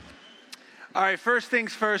All right, first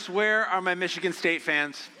things first, where are my Michigan State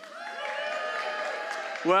fans?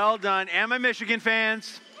 Well done. And my Michigan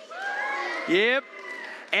fans? Yep.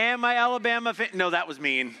 And my Alabama fans? No, that was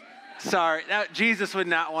mean. Sorry. Jesus would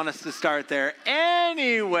not want us to start there.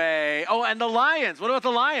 Anyway. Oh, and the Lions. What about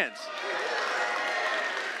the Lions?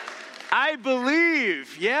 I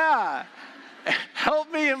believe. Yeah.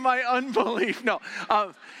 Help me in my unbelief. No.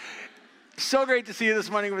 So great to see you this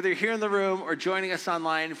morning, whether you're here in the room or joining us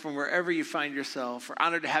online from wherever you find yourself. We're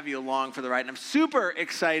honored to have you along for the ride. And I'm super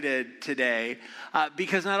excited today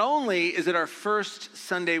because not only is it our first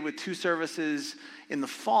Sunday with 2 services in the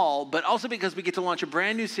fall, but also because we get to launch a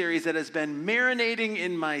brand new series that has been marinating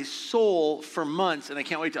in my soul for months, and I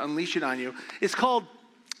can't wait to unleash it on you. It's called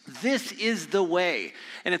This is the Way.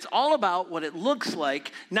 And it's all about what it looks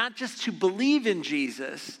like, not just to believe in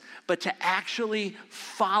Jesus, but to actually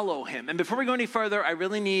follow him. And before we go any further, I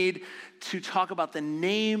really need to talk about the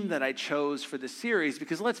name that I chose for this series,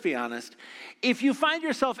 because let's be honest, if you find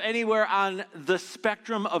yourself anywhere on the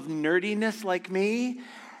spectrum of nerdiness like me,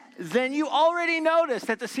 then you already noticed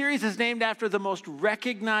that the series is named after the most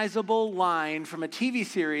recognizable line from a TV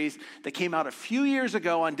series that came out a few years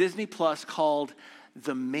ago on Disney Plus called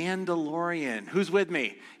The Mandalorian. Who's with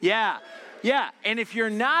me? Yeah. And if you're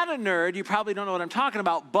not a nerd, you probably don't know what I'm talking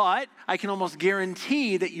about, but I can almost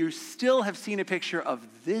guarantee that you still have seen a picture of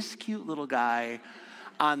this cute little guy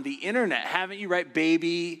on the internet. Haven't you, right?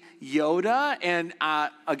 Baby Yoda. And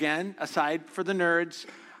again, aside for the nerds,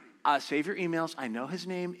 save your emails. I know his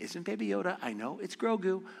name isn't Baby Yoda. I know it's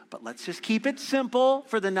Grogu, but let's just keep it simple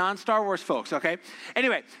for the non-Star Wars folks, okay?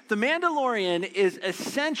 Anyway, The Mandalorian is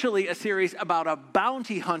essentially a series about a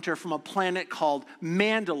bounty hunter from a planet called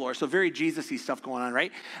Mandalore, so very Jesus-y stuff going on,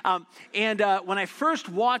 right? When I first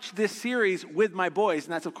watched this series with my boys,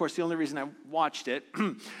 and that's, of course, the only reason I watched it,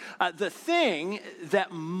 the thing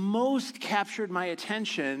that most captured my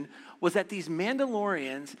attention was that these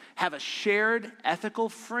Mandalorians have a shared ethical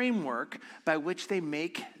framework by which they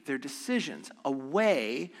make their decisions, a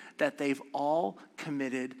way that they've all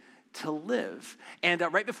committed to live. And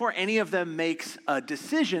right before any of them makes a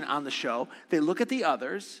decision on the show, they look at the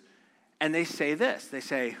others and they say this. They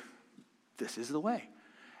say, "This is the way."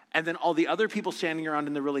 And then all the other people standing around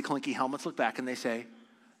in the really clunky helmets look back and they say,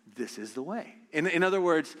 "This is the way." In other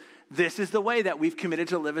words, this is the way that we've committed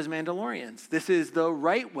to live as Mandalorians. This is the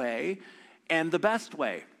right way and the best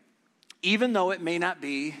way, even though it may not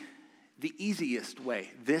be the easiest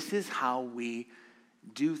way. This is how we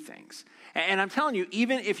do things. And I'm telling you,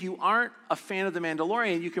 even if you aren't a fan of The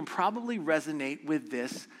Mandalorian, you can probably resonate with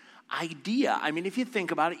this idea. I mean, if you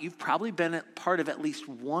think about it, you've probably been a part of at least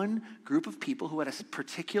one group of people who had a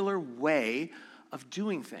particular way of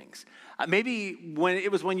doing things. Maybe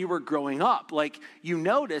when you were growing up, like you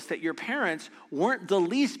noticed that your parents weren't the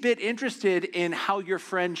least bit interested in how your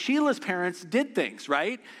friend Sheila's parents did things,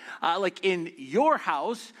 right? Like in your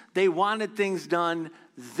house, they wanted things done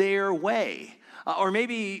their way. Or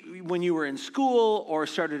maybe when you were in school or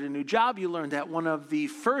started a new job, you learned that one of the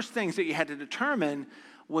first things that you had to determine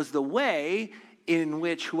was the way in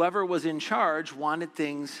which whoever was in charge wanted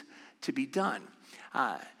things to be done.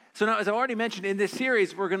 So now, as I already mentioned, in this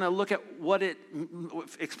series, we're going to look at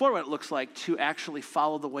explore what it looks like to actually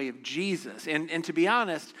follow the way of Jesus. And to be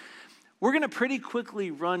honest, we're going to pretty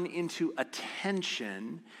quickly run into a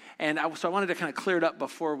tension. So I wanted to kind of clear it up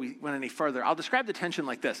before we went any further. I'll describe the tension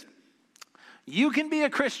like this. You can be a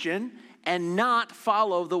Christian and not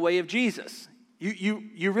follow the way of Jesus.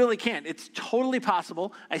 You really can. It's totally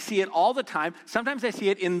possible. I see it all the time. Sometimes I see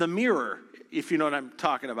it in the mirror, if you know what I'm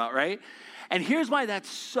talking about, right? And here's why that's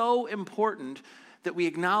so important that we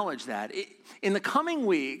acknowledge that. In the coming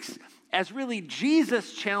weeks, as really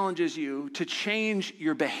Jesus challenges you to change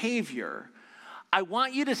your behavior, I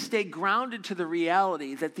want you to stay grounded to the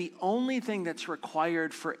reality that the only thing that's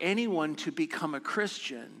required for anyone to become a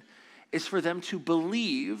Christian is for them to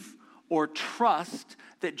believe or trust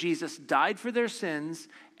that Jesus died for their sins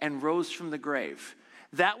and rose from the grave.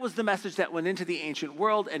 That was the message that went into the ancient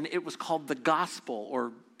world, and it was called the gospel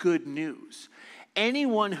or good news.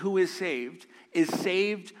 Anyone who is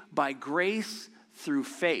saved by grace through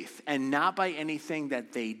faith and not by anything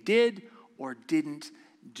that they did or didn't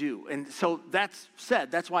do. And so that's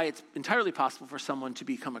why it's entirely possible for someone to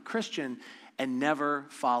become a Christian and never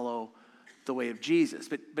follow the way of Jesus.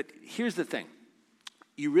 But here's the thing.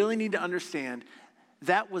 You really need to understand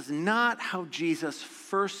that was not how Jesus'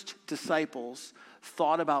 first disciples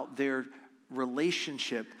thought about their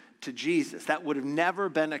relationship to Jesus. That would have never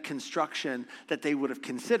been a construction that they would have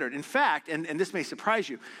considered. In fact, and this may surprise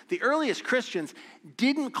you, the earliest Christians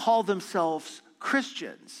didn't call themselves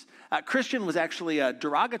Christians. Christian was actually a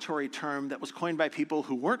derogatory term that was coined by people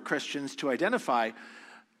who weren't Christians to identify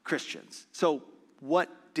Christians. So what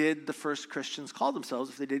did the first Christians call themselves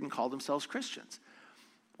if they didn't call themselves Christians?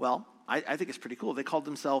 Well, I think it's pretty cool. They called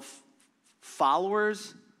themselves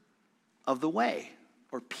followers of the way,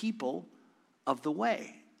 or people of the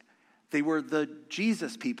way. They were the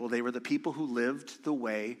Jesus people. They were the people who lived the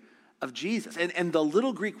way of Jesus. And the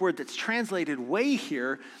little Greek word that's translated way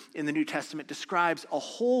here in the New Testament describes a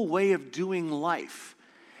whole way of doing life.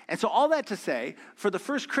 And so all that to say, for the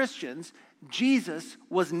first Christians, Jesus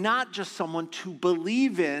was not just someone to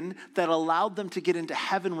believe in that allowed them to get into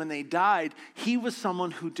heaven when they died. He was someone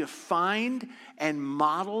who defined and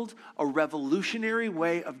modeled a revolutionary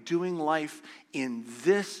way of doing life in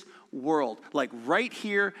this world, like right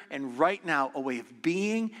here and right now, a way of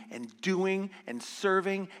being and doing and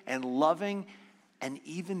serving and loving and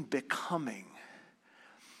even becoming.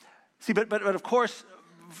 See, but of course,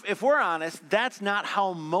 if we're honest, that's not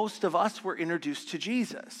how most of us were introduced to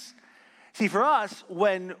Jesus. See, for us,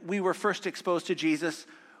 when we were first exposed to Jesus,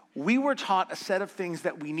 we were taught a set of things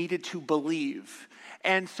that we needed to believe.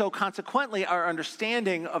 And so consequently, our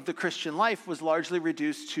understanding of the Christian life was largely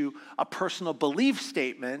reduced to a personal belief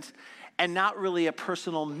statement and not really a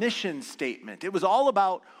personal mission statement. It was all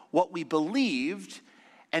about what we believed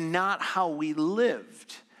and not how we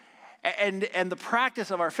lived. And the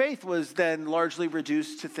practice of our faith was then largely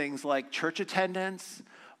reduced to things like church attendance,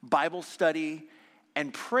 Bible study,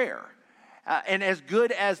 and prayer. And as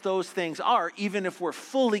good as those things are, even if we're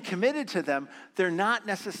fully committed to them, they're not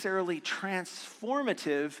necessarily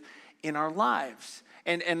transformative in our lives.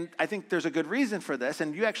 And I think there's a good reason for this,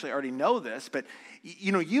 and you actually already know this, but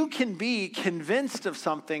you can be convinced of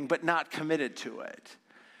something but not committed to it.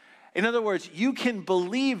 In other words, you can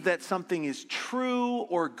believe that something is true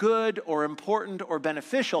or good or important or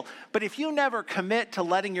beneficial, but if you never commit to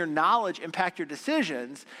letting your knowledge impact your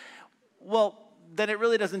decisions, well, then it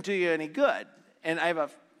really doesn't do you any good. And I have a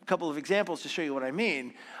couple of examples to show you what I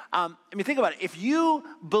mean. Think about it. If you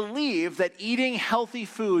believe that eating healthy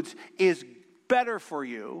foods is better for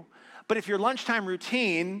you, but if your lunchtime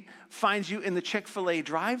routine finds you in the Chick-fil-A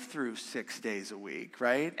drive-thru 6 days a week,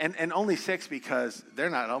 right? And only 6 because they're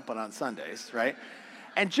not open on Sundays, right?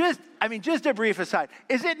 And just a brief aside,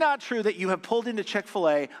 is it not true that you have pulled into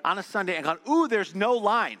Chick-fil-A on a Sunday and gone, ooh, there's no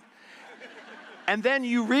line? And then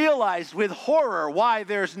you realize with horror why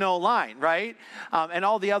there's no line, right? And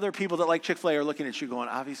all the other people that like Chick-fil-A are looking at you going,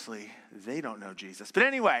 obviously, they don't know Jesus. But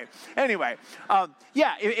anyway,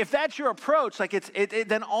 if that's your approach,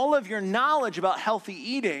 then all of your knowledge about healthy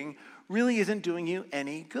eating really isn't doing you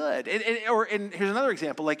any good. And here's another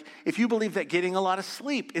example. Like if you believe that getting a lot of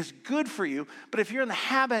sleep is good for you, but if you're in the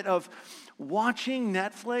habit of watching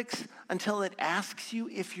Netflix until it asks you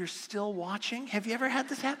if you're still watching, have you ever had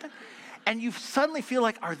this happen? And you suddenly feel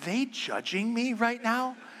like, are they judging me right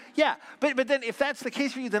now? Yeah, but then if that's the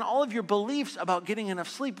case for you, then all of your beliefs about getting enough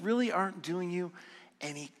sleep really aren't doing you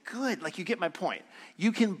any good. Like, you get my point.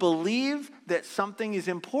 You can believe that something is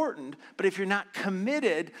important, but if you're not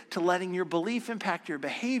committed to letting your belief impact your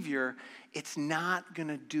behavior, it's not going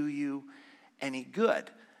to do you any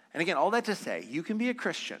good. And again, all that to say, you can be a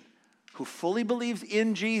Christian who fully believes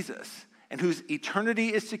in Jesus and whose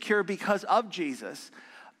eternity is secure because of Jesus,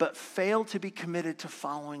 but fail to be committed to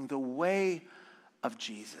following the way of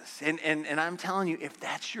Jesus. And I'm telling you, if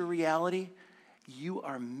that's your reality, you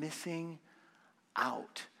are missing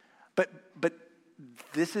out. But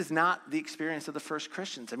this is not the experience of the first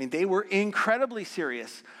Christians. They were incredibly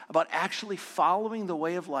serious about actually following the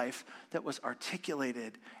way of life that was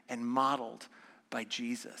articulated and modeled by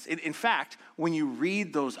Jesus. In fact, when you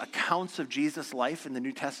read those accounts of Jesus' life in the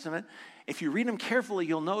New Testament, if you read them carefully,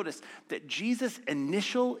 you'll notice that Jesus'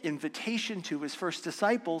 initial invitation to his first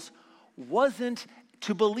disciples wasn't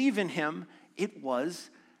to believe in him, it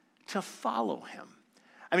was to follow him.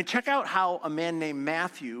 Check out how a man named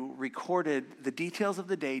Matthew recorded the details of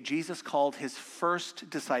the day Jesus called his first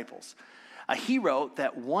disciples. He wrote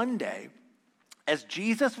that one day, as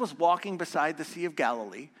Jesus was walking beside the Sea of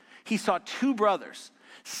Galilee, he saw two brothers.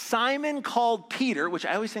 Simon called Peter, which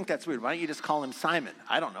I always think that's weird. Why don't you just call him Simon?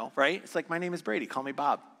 I don't know, right? It's like, my name is Brady. Call me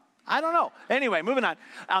Bob. I don't know. Anyway, moving on.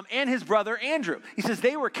 And his brother Andrew. He says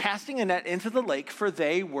they were casting a net into the lake, for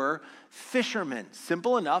they were fishermen.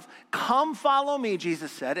 Simple enough. Come follow me,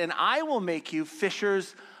 Jesus said, and I will make you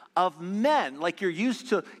fishers of men. Like you're used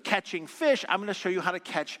to catching fish, I'm going to show you how to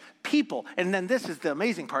catch people. And then this is the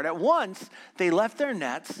amazing part. At once, they left their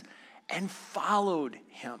nets and followed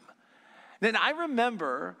him. Then I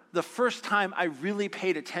remember the first time I really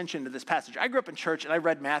paid attention to this passage. I grew up in church and I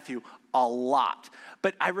read Matthew a lot.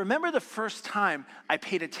 But I remember the first time I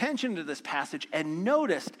paid attention to this passage and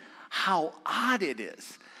noticed how odd it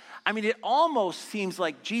is. I mean, it almost seems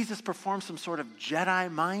like Jesus performed some sort of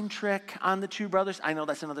Jedi mind trick on the two brothers. I know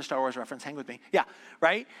that's another Star Wars reference. Hang with me. Yeah,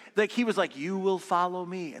 right? Like he was like, you will follow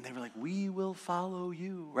me. And they were like, we will follow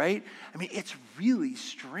you, right? I mean, it's really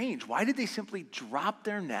strange. Why did they simply drop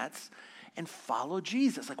their nets and follow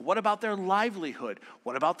Jesus? Like, what about their livelihood?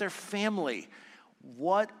 What about their family?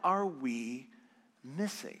 What are we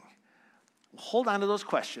missing? Hold on to those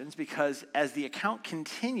questions, because as the account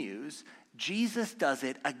continues, Jesus does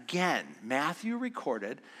it again. Matthew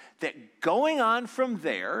recorded that going on from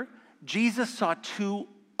there, Jesus saw two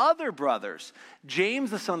other brothers,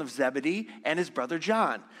 James, the son of Zebedee, and his brother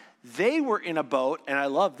John. They were in a boat, and I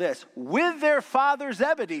love this, with their father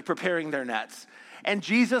Zebedee preparing their nets. And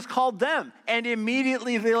Jesus called them, and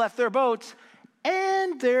immediately they left their boats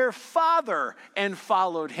and their father and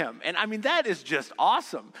followed him. And I mean, that is just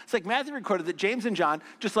awesome. It's like Matthew recorded that James and John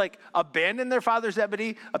just like abandoned their father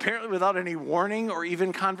Zebedee, apparently without any warning or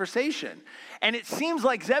even conversation. And it seems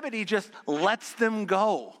like Zebedee just lets them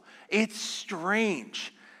go. It's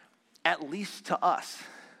strange, at least to us.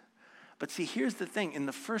 But see, here's the thing. In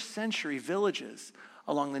the first century villages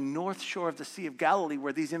along the north shore of the Sea of Galilee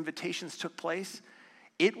where these invitations took place,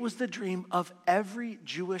 it was the dream of every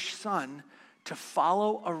Jewish son to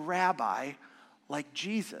follow a rabbi like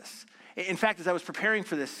Jesus. In fact, as I was preparing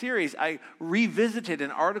for this series, I revisited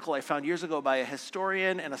an article I found years ago by a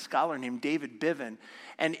historian and a scholar named David Bivin.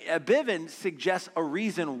 And Bivin suggests a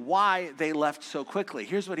reason why they left so quickly.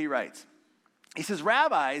 Here's what he writes. He says,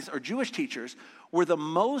 rabbis, or Jewish teachers, were the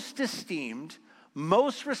most esteemed,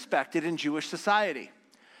 most respected in Jewish society.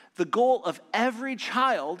 The goal of every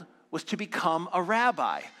child was to become a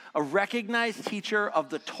rabbi, a recognized teacher of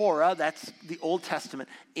the Torah, that's the Old Testament,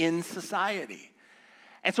 in society.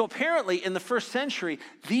 And so apparently in the first century,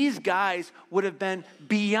 these guys would have been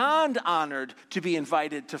beyond honored to be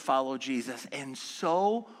invited to follow Jesus, and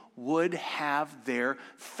so would have their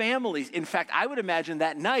families. In fact, I would imagine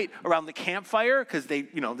that night around the campfire, because they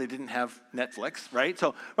didn't have Netflix, right?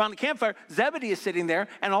 So around the campfire, Zebedee is sitting there,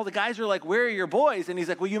 and all the guys are like, where are your boys? And he's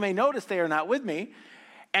like, well, you may notice they are not with me.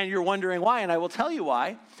 And you're wondering why, and I will tell you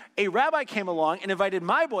why. A rabbi came along and invited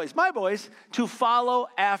my boys, to follow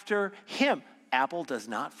after him. Apple does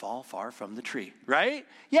not fall far from the tree, right?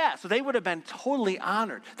 Yeah, so they would have been totally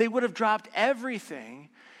honored. They would have dropped everything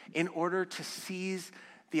in order to seize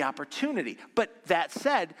the opportunity. But that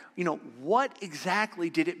said, what exactly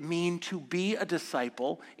did it mean to be a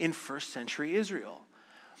disciple in first century Israel?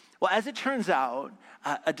 Well, as it turns out,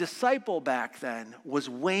 a disciple back then was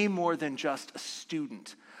way more than just a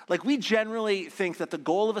student. Like, we generally think that the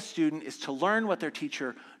goal of a student is to learn what their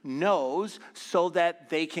teacher knows so that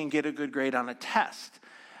they can get a good grade on a test.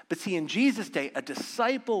 But see, in Jesus' day, a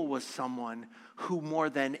disciple was someone who more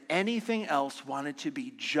than anything else wanted to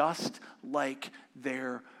be just like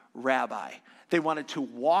their rabbi. They wanted to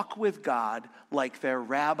walk with God like their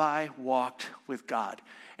rabbi walked with God.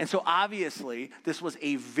 And so obviously, this was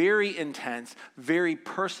a very intense, very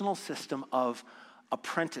personal system of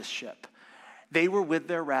apprenticeship. They were with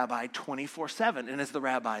their rabbi 24/7. And as the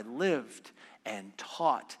rabbi lived and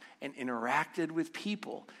taught and interacted with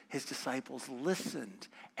people, his disciples listened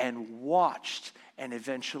and watched and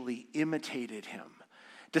eventually imitated him.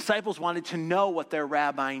 Disciples wanted to know what their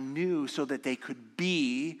rabbi knew so that they could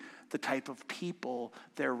be the type of people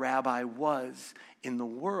their rabbi was in the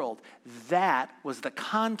world. That was the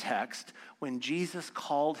context when Jesus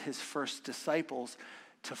called his first disciples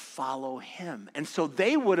to follow him. And so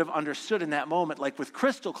they would have understood in that moment, like with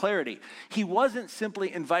crystal clarity, he wasn't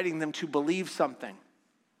simply inviting them to believe something.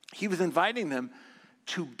 He was inviting them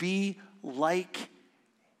to be like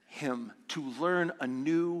him, to learn a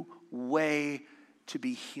new way to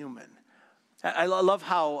be human. I love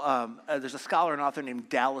how there's a scholar and author named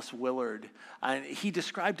Dallas Willard, and he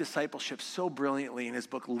described discipleship so brilliantly in his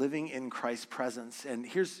book, Living in Christ's Presence. And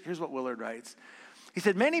here's what Willard writes. He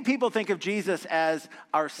said, many people think of Jesus as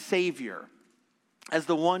our Savior, as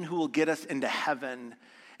the one who will get us into heaven.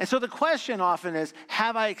 And so the question often is,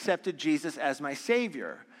 have I accepted Jesus as my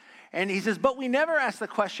Savior? And he says, but we never ask the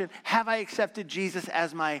question, have I accepted Jesus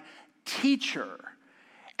as my teacher?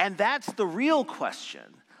 And that's the real question.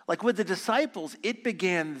 Like with the disciples, it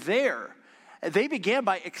began there. They began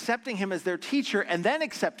by accepting him as their teacher and then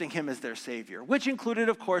accepting him as their Savior, which included,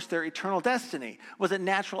 of course, their eternal destiny, was a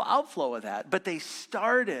natural outflow of that. But they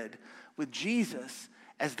started with Jesus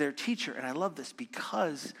as their teacher. And I love this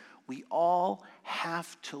because we all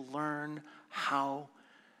have to learn how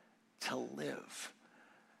to live?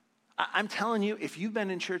 I'm telling you, if you've been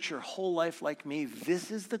in church your whole life like me, this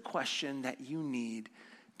is the question that you need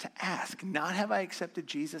to ask. Not have I accepted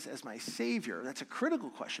Jesus as my Savior? That's a critical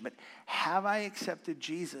question, but have I accepted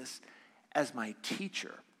Jesus as my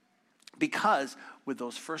teacher? Because with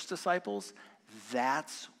those first disciples,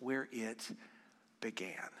 that's where it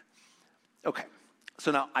began. Okay,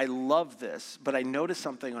 so now I love this, but I noticed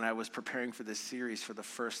something when I was preparing for this series for the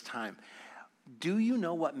first time. Do you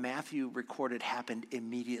know what Matthew recorded happened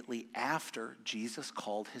immediately after Jesus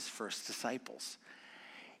called his first disciples?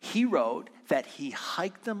 He wrote that he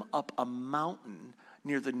hiked them up a mountain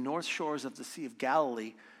near the north shores of the Sea of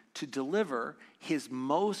Galilee to deliver his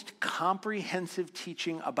most comprehensive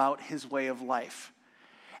teaching about his way of life.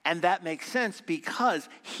 And that makes sense because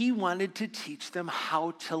he wanted to teach them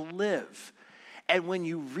how to live. And when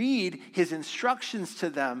you read his instructions to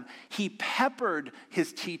them, he peppered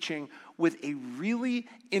his teaching with a really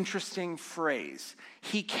interesting phrase.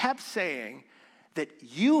 He kept saying that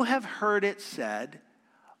you have heard it said,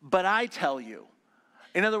 but I tell you.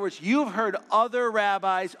 In other words, you've heard other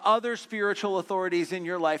rabbis, other spiritual authorities in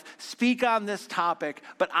your life speak on this topic,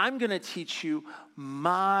 but I'm going to teach you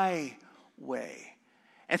my way.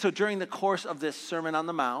 And so during the course of this Sermon on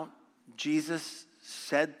the Mount, Jesus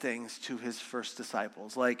said things to his first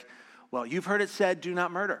disciples like, well, you've heard it said, do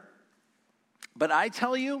not murder. But I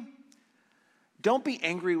tell you, don't be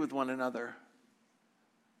angry with one another,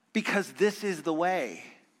 because this is the way.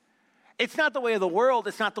 It's not the way of the world.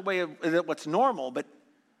 It's not the way of what's normal, but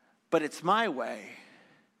it's my way.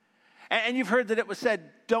 And you've heard that it was said,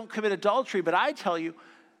 don't commit adultery. But I tell you,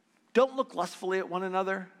 don't look lustfully at one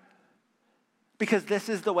another, because this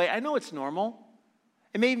is the way. I know it's normal.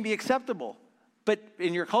 It may even be acceptable but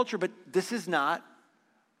in your culture, but this is not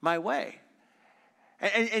my way.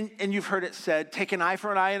 And you've heard it said, take an eye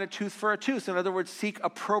for an eye and a tooth for a tooth. In other words, seek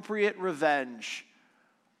appropriate revenge.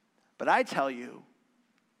 But I tell you,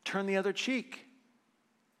 turn the other cheek.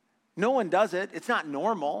 No one does it. It's not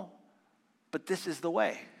normal, but this is the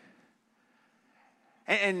way.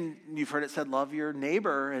 And you've heard it said, love your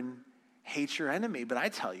neighbor and hate your enemy. But I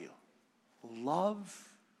tell you, love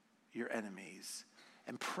your enemies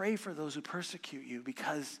and pray for those who persecute you,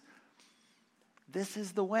 because this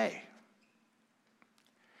is the way.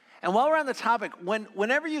 And while we're on the topic,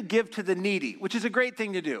 whenever you give to the needy, which is a great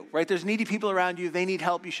thing to do, right? There's needy people around you. They need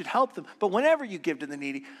help. You should help them. But whenever you give to the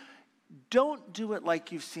needy, don't do it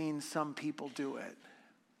like you've seen some people do it.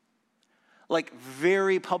 Like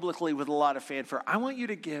very publicly with a lot of fanfare. I want you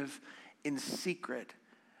to give in secret.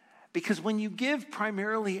 Because when you give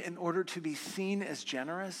primarily in order to be seen as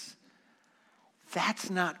generous, that's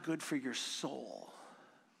not good for your soul.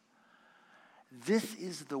 This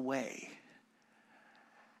is the way.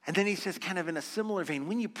 And then he says, kind of in a similar vein,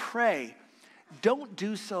 when you pray, don't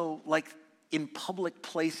do so like in public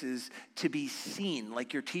places to be seen,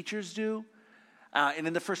 like your teachers do. And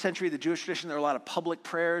in the first century, the Jewish tradition, there were a lot of public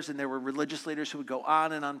prayers, and there were religious leaders who would go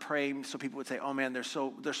on and on praying. So people would say, "Oh man, they're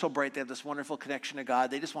so bright. They have this wonderful connection to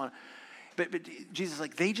God. They just want." But Jesus,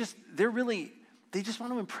 like they just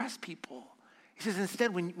want to impress people. He says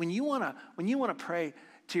instead, when you want to pray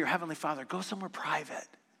to your heavenly Father, go somewhere private,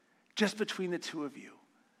 just between the two of you.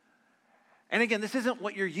 And again, this isn't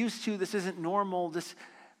what you're used to. This isn't normal.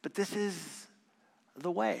 But this is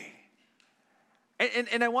the way.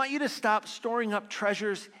 And I want you to stop storing up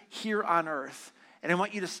treasures here on earth. And I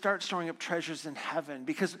want you to start storing up treasures in heaven.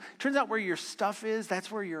 Because it turns out where your stuff is,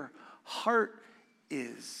 that's where your heart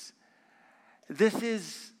is. This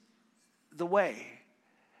is the way.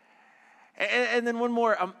 And then one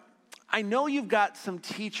more. I know you've got some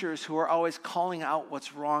teachers who are always calling out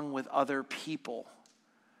what's wrong with other people.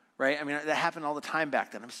 Right? I mean, that happened all the time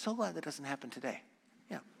back then. I'm so glad that doesn't happen today.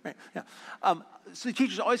 Yeah, right, yeah. So the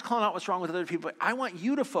teacher's always calling out what's wrong with other people. I want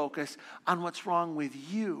you to focus on what's wrong with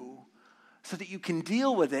you so that you can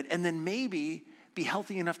deal with it and then maybe be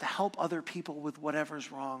healthy enough to help other people with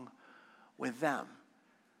whatever's wrong with them.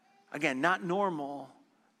 Again, not normal,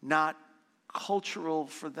 not cultural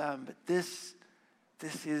for them, but this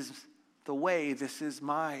is the way. This is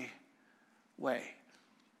my way.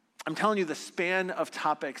 I'm telling you, the span of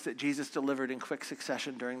topics that Jesus delivered in quick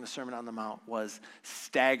succession during the Sermon on the Mount was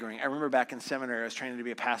staggering. I remember back in seminary, I was training to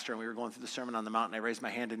be a pastor, and we were going through the Sermon on the Mount, and I raised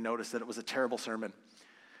my hand and noticed that it was a terrible sermon.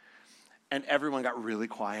 And everyone got really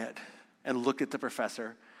quiet and looked at the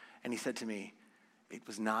professor, and he said to me, it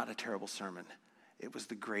was not a terrible sermon. It was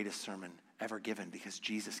the greatest sermon ever given because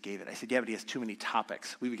Jesus gave it. I said, yeah, but he has too many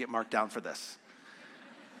topics. We would get marked down for this.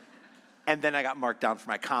 And then I got marked down for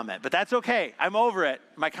my comment. But that's okay. I'm over it.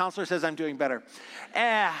 My counselor says I'm doing better.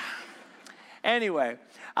 Anyway,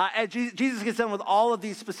 as Jesus gets done with all of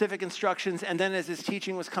these specific instructions, and then as his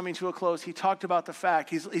teaching was coming to a close, he talked about the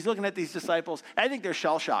fact, he's looking at these disciples. I think they're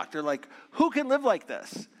shell-shocked. They're like, who can live like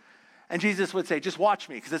this? And Jesus would say, just watch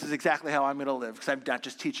me, because this is exactly how I'm going to live, because I'm not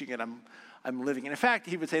just teaching it, I'm living it. And in fact,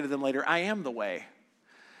 he would say to them later, I am the way.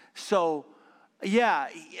 So, yeah,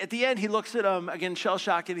 at the end, he looks at them, again,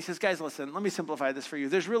 shell-shocked, and he says, guys, listen, let me simplify this for you.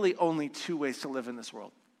 There's really only two ways to live in this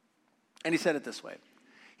world. And he said it this way.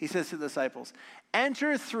 He says to the disciples,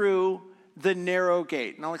 enter through the narrow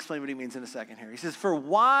gate. And I'll explain what he means in a second here. He says, for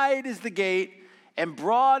wide is the gate and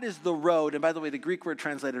broad is the road. And by the way, the Greek word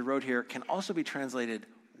translated road here can also be translated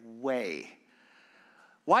way.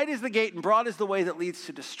 Wide is the gate and broad is the way that leads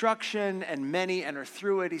to destruction, and many enter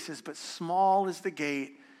through it. He says, but small is the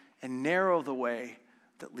gate and narrow the way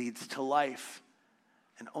that leads to life,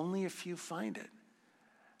 and only a few find it.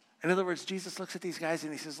 In other words, Jesus looks at these guys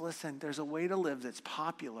and he says, listen, there's a way to live that's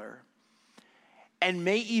popular and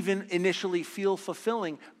may even initially feel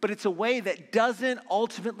fulfilling, but it's a way that doesn't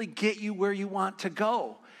ultimately get you where you want to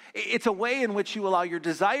go. It's a way in which you allow your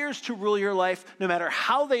desires to rule your life no matter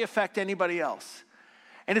how they affect anybody else.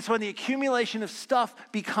 And it's when the accumulation of stuff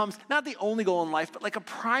becomes not the only goal in life, but like a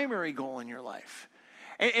primary goal in your life.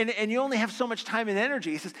 And you only have so much time and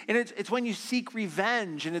energy. He says, and it's when you seek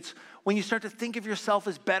revenge, and it's when you start to think of yourself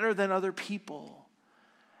as better than other people.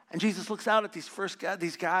 And Jesus looks out at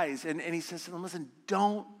these guys, and he says to them, listen,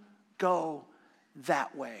 don't go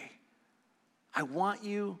that way. I want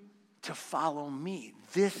you to follow me.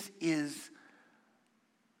 This is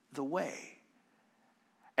the way.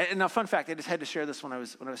 And now, fun fact, I just had to share this when I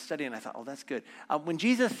was studying. I thought, oh, that's good. When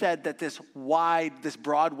Jesus said that this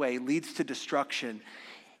broad way leads to destruction,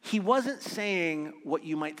 he wasn't saying what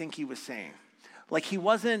you might think he was saying. Like, he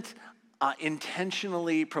wasn't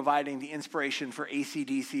intentionally providing the inspiration for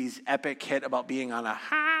AC/DC's epic hit about being on a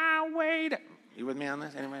highway. You with me on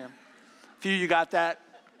this? Anybody? A few of you got that?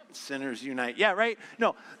 Sinners unite. Yeah, right?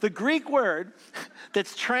 No, the Greek word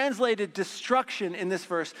that's translated destruction in this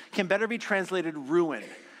verse can better be translated ruin.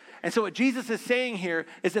 And so what Jesus is saying here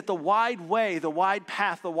is that the wide way, the wide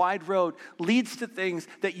path, the wide road leads to things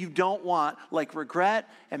that you don't want, like regret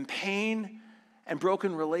and pain and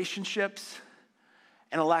broken relationships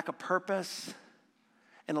and a lack of purpose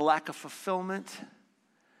and a lack of fulfillment.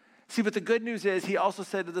 See, but the good news is he also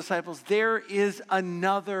said to the disciples, there is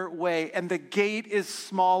another way, and the gate is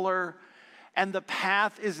smaller, and the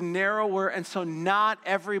path is narrower, and so not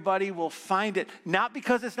everybody will find it. Not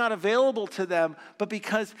because it's not available to them, but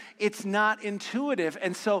because it's not intuitive.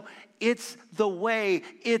 And so it's the way,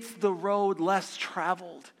 it's the road less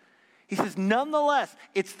traveled. He says, nonetheless,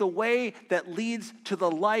 it's the way that leads to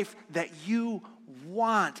the life that you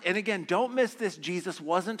want. And again, don't miss this. Jesus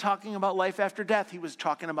wasn't talking about life after death. He was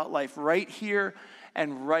talking about life right here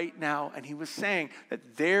and right now. And he was saying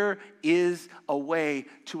that there is a way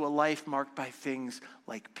to a life marked by things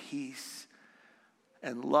like peace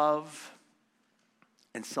and love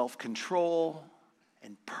and self-control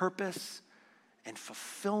and purpose and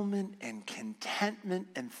fulfillment and contentment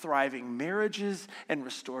and thriving marriages and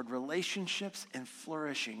restored relationships and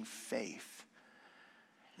flourishing faith.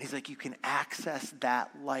 And he's like, you can access that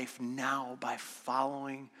life now by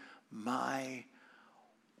following my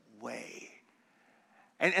way.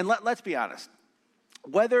 And let's be honest.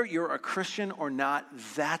 Whether you're a Christian or not,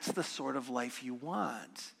 that's the sort of life you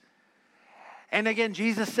want. And again,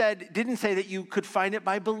 Jesus didn't say that you could find it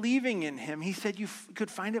by believing in him. He said you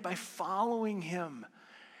could find it by following him.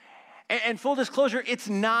 And full disclosure, it's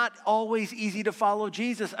not always easy to follow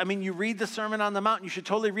Jesus. I mean, you read the Sermon on the Mount. You should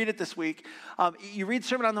totally read it this week. You read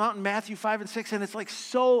Sermon on the Mount in Matthew 5 and 6, and it's like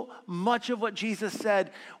so much of what Jesus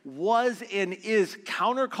said was and is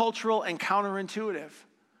countercultural and counterintuitive.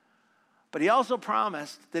 But he also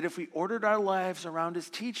promised that if we ordered our lives around his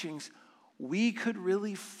teachings, we could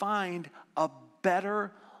really find a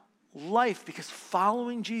better life, because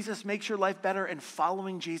following Jesus makes your life better, and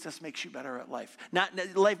following Jesus makes you better at life. Not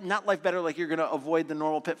life better like you're going to avoid the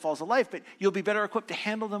normal pitfalls of life, but you'll be better equipped to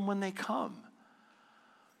handle them when they come.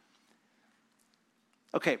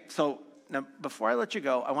 Okay, so now before I let you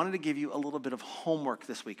go, I wanted to give you a little bit of homework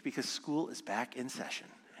this week because school is back in session.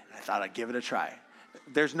 And I thought I'd give it a try.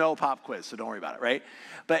 There's no pop quiz, so don't worry about it, right?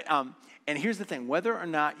 But and here's the thing. Whether or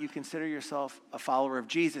not you consider yourself a follower of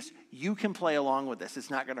Jesus, you can play along with this.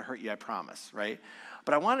 It's not going to hurt you, I promise, right?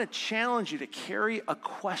 But I want to challenge you to carry a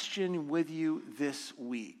question with you this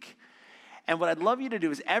week. And what I'd love you to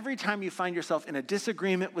do is every time you find yourself in a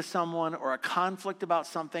disagreement with someone or a conflict about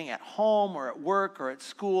something at home or at work or at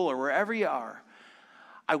school or wherever you are,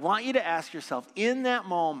 I want you to ask yourself in that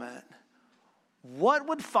moment, what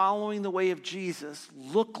would following the way of Jesus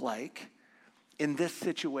look like in this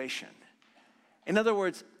situation. In other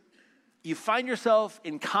words, you find yourself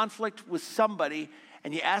in conflict with somebody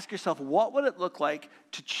and you ask yourself, what would it look like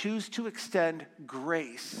to choose to extend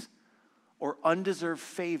grace or undeserved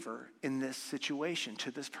favor in this situation to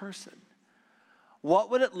this person? What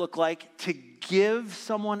would it look like to give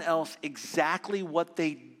someone else exactly what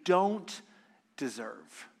they don't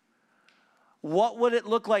deserve? What would it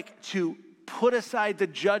look like to put aside the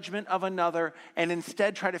judgment of another and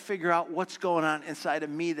instead try to figure out what's going on inside of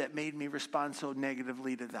me that made me respond so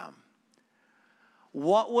negatively to them?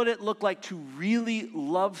 What would it look like to really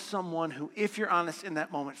love someone who, if you're honest in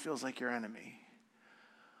that moment, feels like your enemy?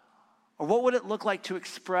 Or what would it look like to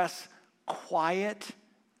express quiet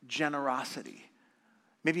generosity?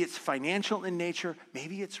 Maybe it's financial in nature,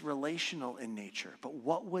 maybe it's relational in nature, but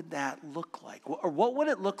what would that look like? Or what would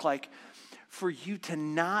it look like for you to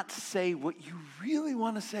not say what you really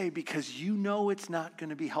want to say because you know it's not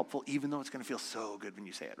going to be helpful, even though it's going to feel so good when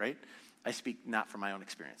you say it, right? I speak not from my own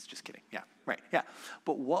experience, just kidding. Yeah, right, yeah.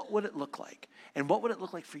 But what would it look like? And what would it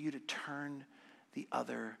look like for you to turn the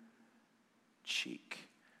other cheek?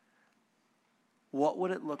 What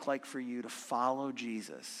would it look like for you to follow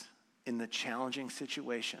Jesus in the challenging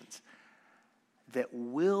situations that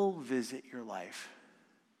will visit your life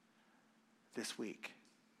this week?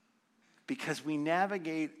 Because we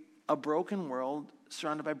navigate a broken world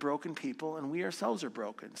surrounded by broken people, and we ourselves are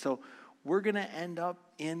broken. So we're going to end up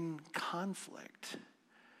in conflict.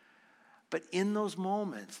 But in those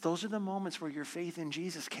moments, those are the moments where your faith in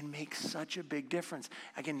Jesus can make such a big difference.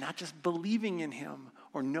 Again, not just believing in him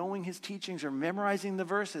or knowing his teachings or memorizing the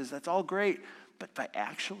verses, that's all great, but by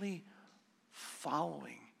actually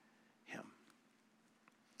following him.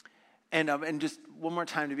 And just one more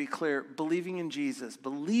time to be clear, believing in Jesus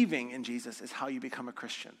is how you become a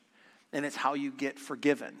Christian. And it's how you get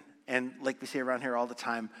forgiven. And like we say around here all the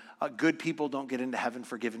time, good people don't get into heaven,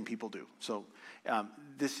 forgiven people do. So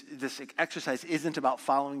this exercise isn't about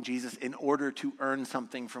following Jesus in order to earn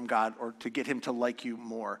something from God or to get him to like you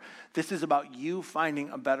more. This is about you finding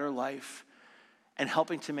a better life and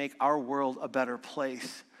helping to make our world a better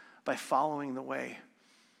place by following the way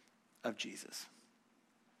of Jesus.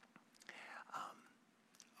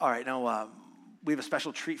 All right, now we have a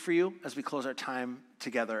special treat for you as we close our time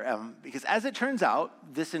together. Because as it turns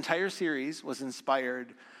out, this entire series was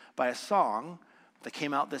inspired by a song that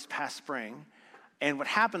came out this past spring. And what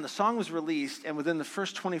happened, the song was released, and within the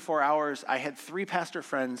first 24 hours, I had 3 pastor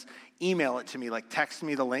friends email it to me, like text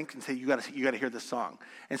me the link and say, you got to hear this song.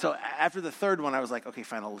 And so after the third one, I was like, okay,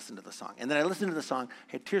 fine, I'll listen to the song. And then I listened to the song,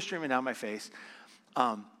 had tears streaming down my face.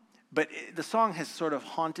 But the song has sort of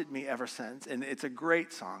haunted me ever since, and it's a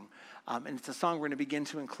great song. And it's a song we're going to begin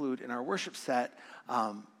to include in our worship set,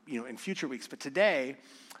 in future weeks. But today,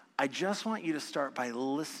 I just want you to start by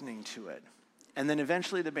listening to it. And then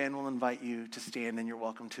eventually the band will invite you to stand, and you're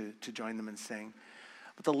welcome to join them and sing.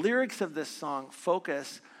 But the lyrics of this song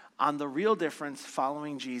focus on the real difference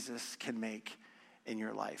following Jesus can make in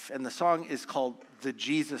your life. And the song is called The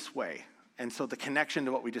Jesus Way. And so the connection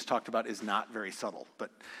to what we just talked about is not very subtle.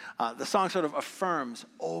 But the song sort of affirms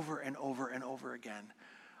over and over and over again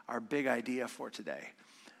our big idea for today,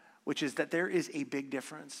 which is that there is a big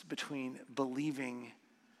difference between believing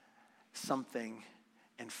something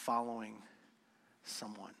and following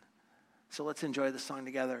someone. So let's enjoy the song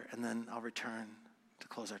together, and then I'll return to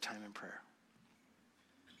close our time in prayer.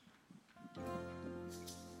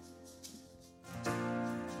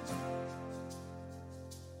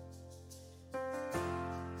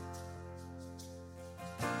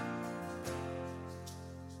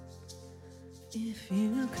 If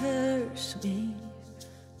you curse me,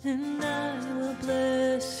 then I will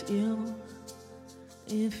bless you.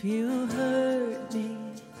 If you hurt me,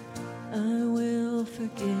 I will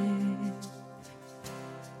forgive.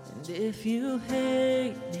 And if you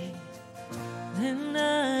hate me, then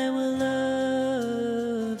I will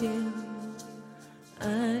love you.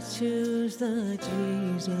 I choose the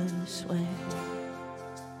Jesus way.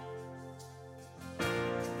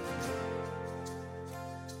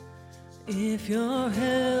 If you're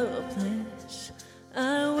helpless,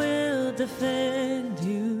 I will defend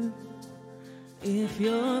you. If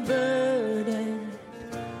you're burdened,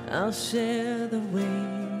 I'll share the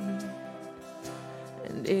weight.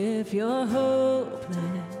 And if you're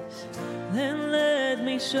hopeless, then let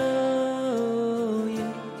me show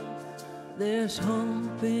you there's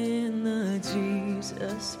hope in the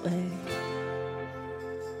Jesus way.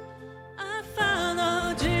 I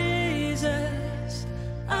follow Jesus.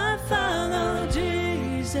 I follow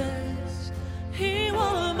Jesus. He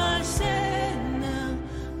wore my sin, now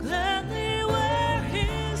gladly wear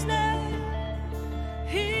his name.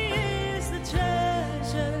 He is the treasure.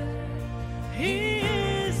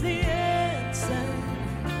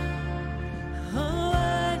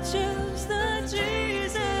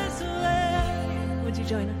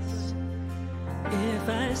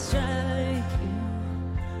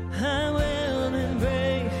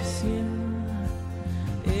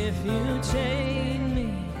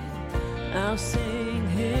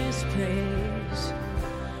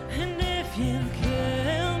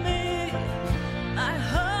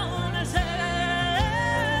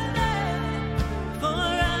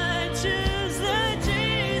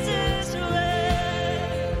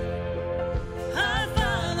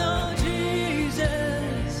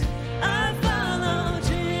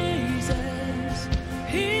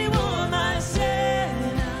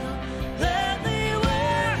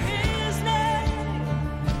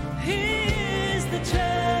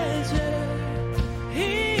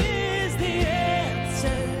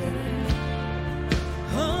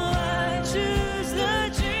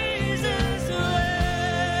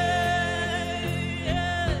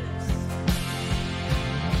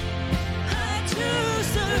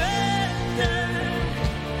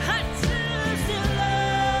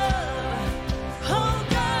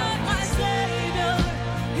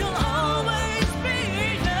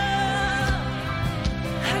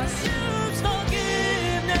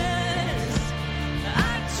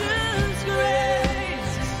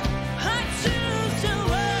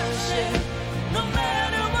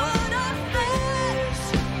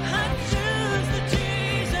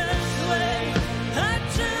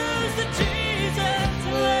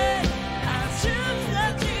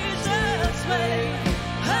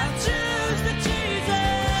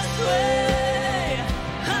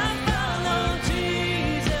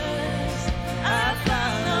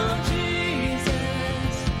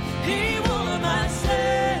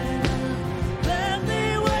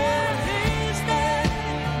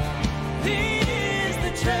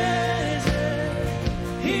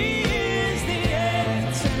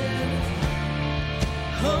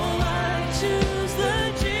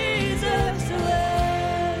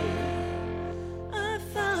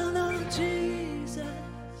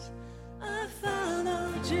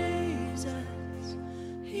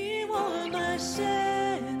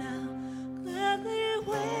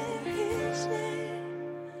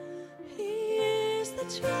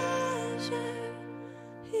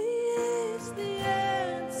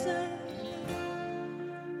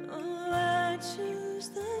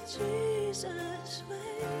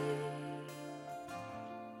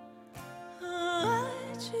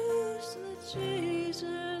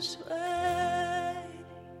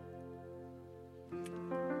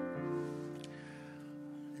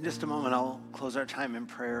 In just a moment, I'll close our time in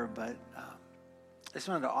prayer, but I just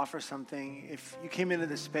wanted to offer something. If you came into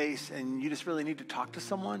this space and you just really need to talk to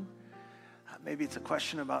someone, maybe it's a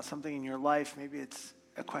question about something in your life, maybe it's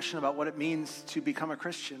a question about what it means to become a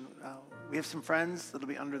Christian. We have some friends that'll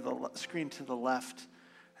be under the screen to the left,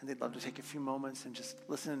 and they'd love to take a few moments and just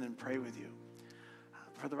listen and pray with you.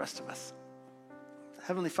 For the rest of us,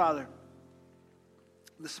 Heavenly Father,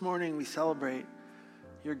 this morning we celebrate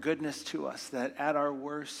your goodness to us, that at our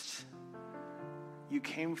worst, you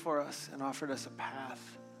came for us and offered us a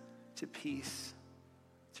path to peace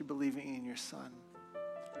through believing in your Son.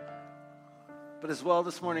 But as well,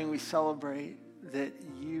 this morning we celebrate that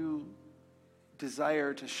you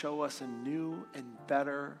desire to show us a new and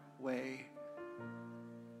better way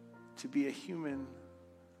to be a human.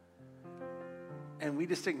 And we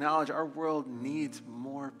just acknowledge our world needs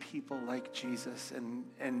more people like Jesus.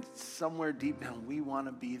 And somewhere deep down, we want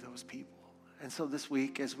to be those people. And so this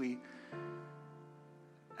week, as we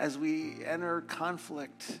enter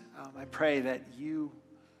conflict, I pray that you,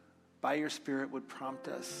 by your Spirit, would prompt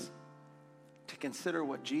us to consider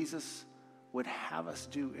what Jesus would have us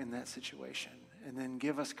do in that situation. And then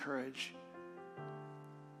give us courage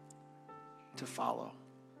to follow.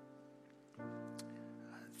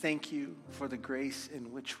 Thank you for the grace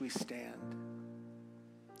in which we stand.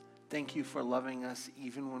 Thank you for loving us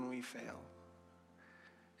even when we fail.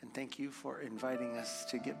 And thank you for inviting us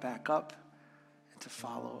to get back up and to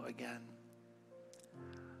follow again.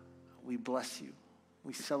 We bless you.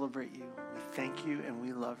 We celebrate you. We thank you and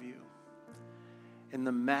we love you. In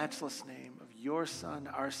the matchless name of your Son,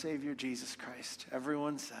 our Savior, Jesus Christ,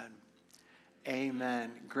 everyone said,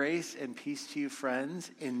 amen. Grace and peace to you, friends.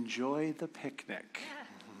 Enjoy the picnic.